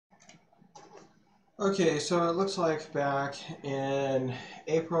Okay, so it looks like back in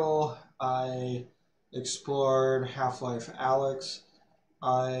April I explored Half-Life Alyx.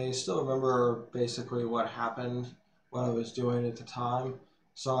 I still remember basically what happened, what I was doing at the time.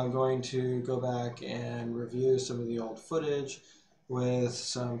 So I'm going to go back and review some of the old footage with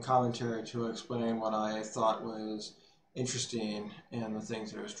some commentary to explain what I thought was interesting in the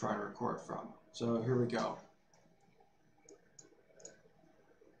things that I was trying to record from. So here we go.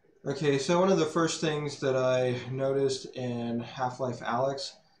 Okay, so one of the first things that I noticed in Half-Life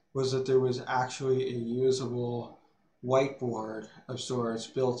Alyx was that there was actually a usable whiteboard of sorts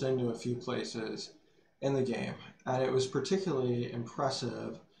built into a few places in the game. And it was particularly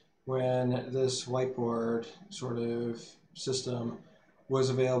impressive when this whiteboard sort of system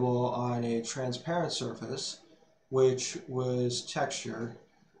was available on a transparent surface, which was textured.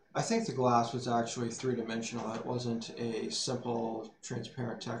 I think the glass was actually three-dimensional. It wasn't a simple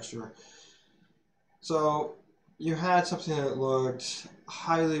transparent texture. So you had something that looked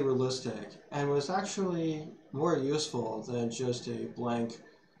highly realistic and was actually more useful than just a blank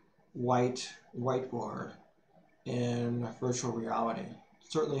whiteboard in virtual reality.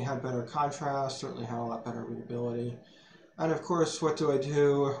 Certainly had better contrast, certainly had a lot better readability. And of course, what do I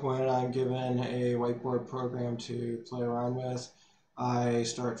do when I'm given a whiteboard program to play around with? I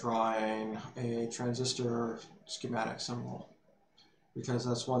start drawing a transistor schematic symbol because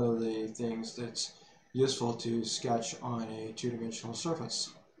that's one of the things that's useful to sketch on a two-dimensional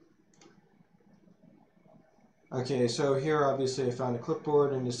surface. Okay, so here obviously I found a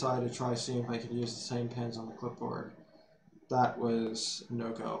clipboard and decided to try seeing if I could use the same pens on the clipboard. That was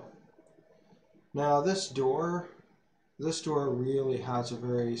no-go. Now this door really has a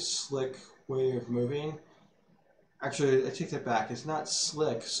very slick way of moving. Actually, I take that back. It's not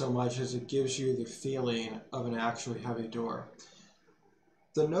slick so much as it gives you the feeling of an actually heavy door.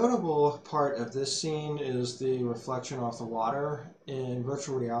 The notable part of this scene is the reflection off the water. In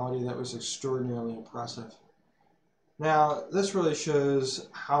virtual reality, that was extraordinarily impressive. Now, this really shows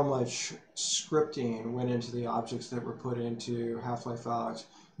how much scripting went into the objects that were put into Half-Life Alyx.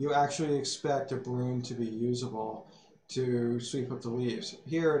 You actually expect a broom to be usable to sweep up the leaves.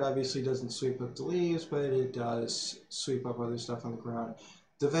 Here it obviously doesn't sweep up the leaves, but it does sweep up other stuff on the ground.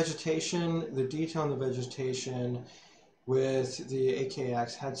 The vegetation, the detail in the vegetation with the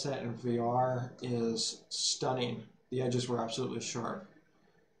AKX headset and VR is stunning. The edges were absolutely sharp.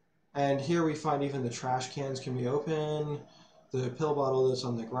 And here we find even the trash cans can be open. The pill bottle that's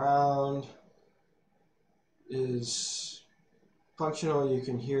on the ground is functional. You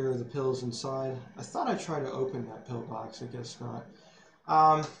can hear the pills inside. I thought I tried to open that pill box. I guess not.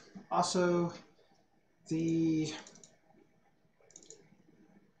 Also, I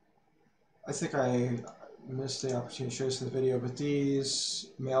think I missed the opportunity to show this in the video, but these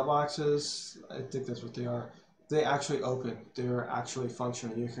mailboxes, I think that's what they are. They actually open. They're actually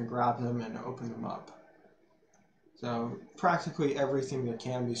functional. You can grab them and open them up. So practically everything that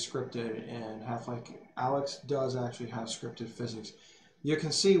can be scripted in Half-Life Alyx does actually have scripted physics. You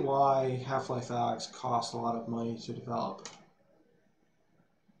can see why Half-Life Alyx cost a lot of money to develop.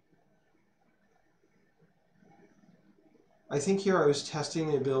 I think here I was testing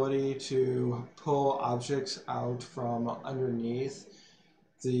the ability to pull objects out from underneath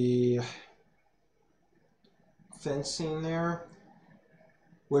the fencing there,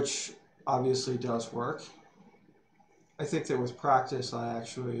 which obviously does work. I think that with practice I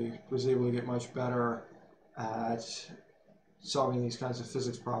actually was able to get much better at solving these kinds of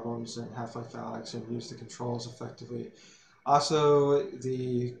physics problems in Half-Life Alyx and use the controls effectively. Also,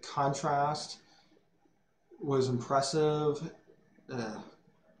 the contrast was impressive.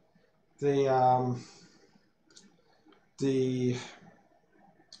 The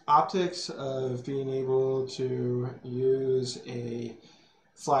optics of being able to use a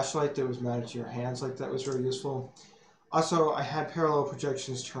flashlight that was mounted to your hands like that was very useful. Also, I had parallel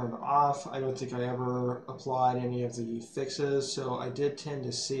projections turned off. I don't think I ever applied any of the fixes, so I did tend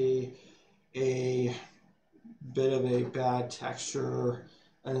to see a bit of a bad texture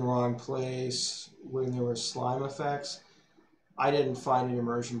in the wrong place when there were slime effects. I didn't find it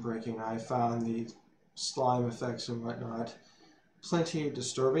immersion breaking. I found the slime effects and whatnot plenty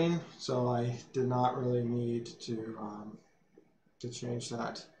disturbing, so I did not really need to change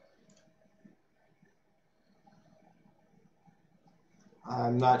that.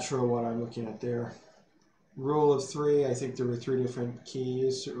 I'm not sure what I'm looking at there. Rule of 3, I think there were 3 different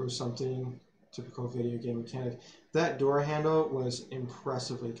keys or something, typical video game mechanic. That door handle was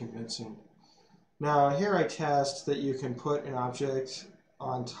impressively convincing. Now here I test that you can put an object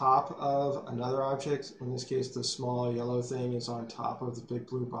on top of another object. In this case, the small yellow thing is on top of the big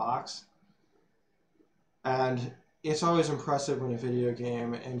blue box. And it's always impressive when a video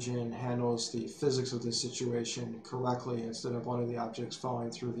game engine handles the physics of the situation correctly instead of one of the objects falling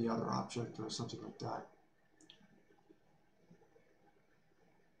through the other object or something like that.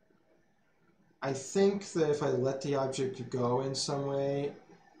 I think that if I let the object go in some way,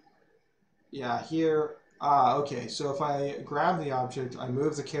 yeah, here, okay, so if I grab the object, I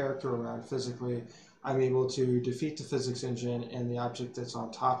move the character around physically, I'm able to defeat the physics engine, and the object that's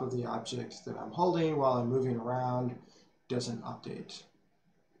on top of the object that I'm holding while I'm moving around doesn't update.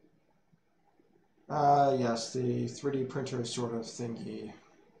 Yes, the 3D printer sort of thingy.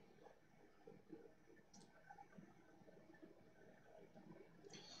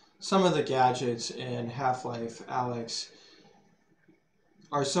 Some of the gadgets in Half-Life Alyx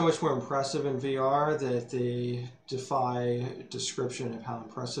are so much more impressive in VR that they defy description of how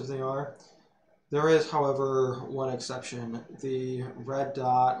impressive they are. There is, however, one exception. The red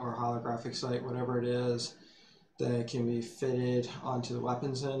dot or holographic sight, whatever it is, that can be fitted onto the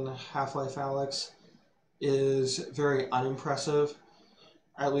weapons in Half-Life Alyx is very unimpressive,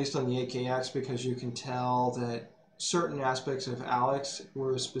 at least on the 8KX, because you can tell that certain aspects of Alyx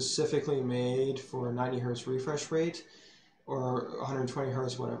were specifically made for 90 Hz refresh rate, or 120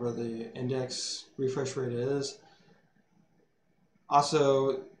 Hz, whatever the index refresh rate is.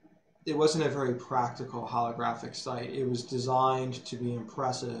 Also, it wasn't a very practical holographic sight. It was designed to be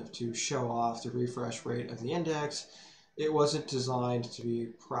impressive, to show off the refresh rate of the index. It wasn't designed to be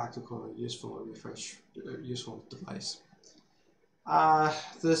practical or useful useful device.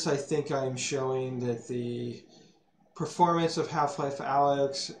 This, I think I'm showing that the performance of Half-Life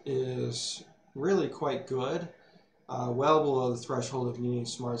Alyx is really quite good, well below the threshold of needing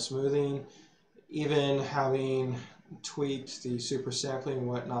smart smoothing, even having tweaked the super sampling and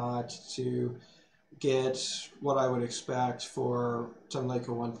whatnot to get what I would expect for something like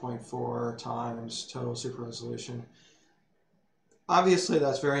a 1.4 times total super resolution. Obviously,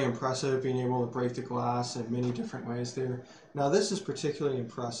 that's very impressive, being able to break the glass in many different ways there. Now, this is particularly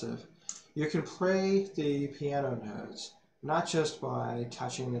impressive. You can play the piano notes, not just by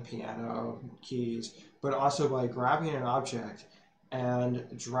touching the piano keys, but also by grabbing an object and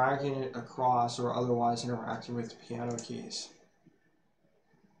dragging it across or otherwise interacting with the piano keys.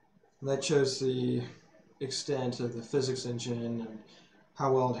 And that shows the extent of the physics engine and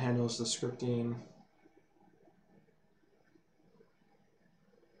how well it handles the scripting.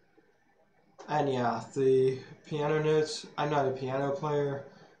 And yeah, the piano notes, I'm not a piano player,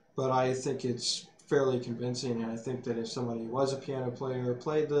 but I think it's fairly convincing, and I think that if somebody was a piano player,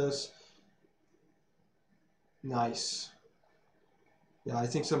 played this, nice. Yeah, I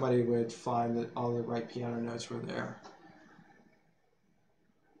think somebody would find that all the right piano notes were there.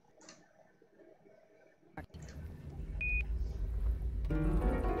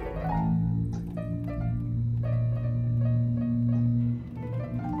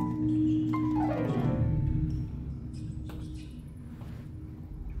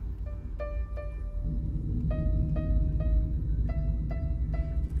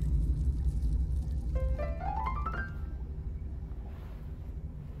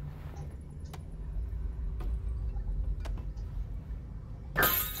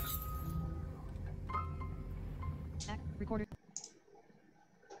 Recorded.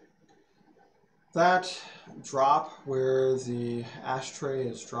 That drop where the ashtray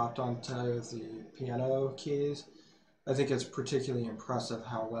is dropped onto the piano keys, I think it's particularly impressive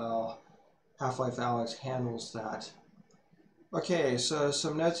how well Half-Life Alyx handles that. Okay, so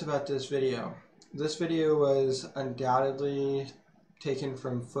some notes about this video. This video was undoubtedly taken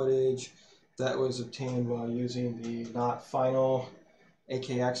from footage that was obtained while using the not final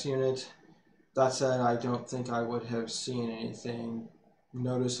AKX unit. That said, I don't think I would have seen anything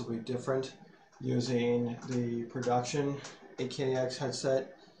noticeably different using the production AKX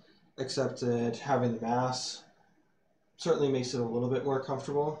headset, except that having the mass certainly makes it a little bit more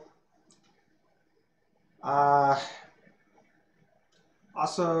comfortable. Also,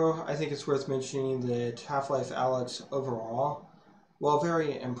 I think it's worth mentioning that Half-Life Alyx overall, while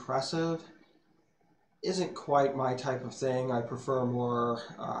very impressive, isn't quite my type of thing. I prefer more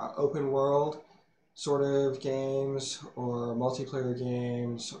open world sort of games, or multiplayer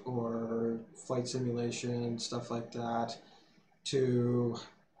games, or flight simulation, stuff like that, to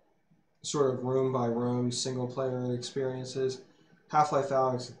sort of room by room single player experiences. Half-Life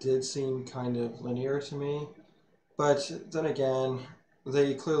Alyx did seem kind of linear to me, but then again,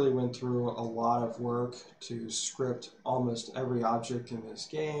 they clearly went through a lot of work to script almost every object in this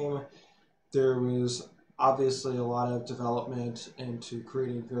game. There was obviously a lot of development into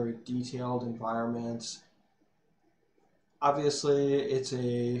creating very detailed environments. Obviously, it's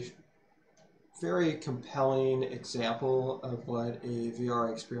a very compelling example of what a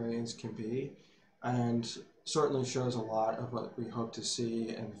VR experience can be, and certainly shows a lot of what we hope to see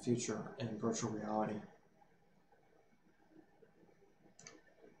in the future in virtual reality.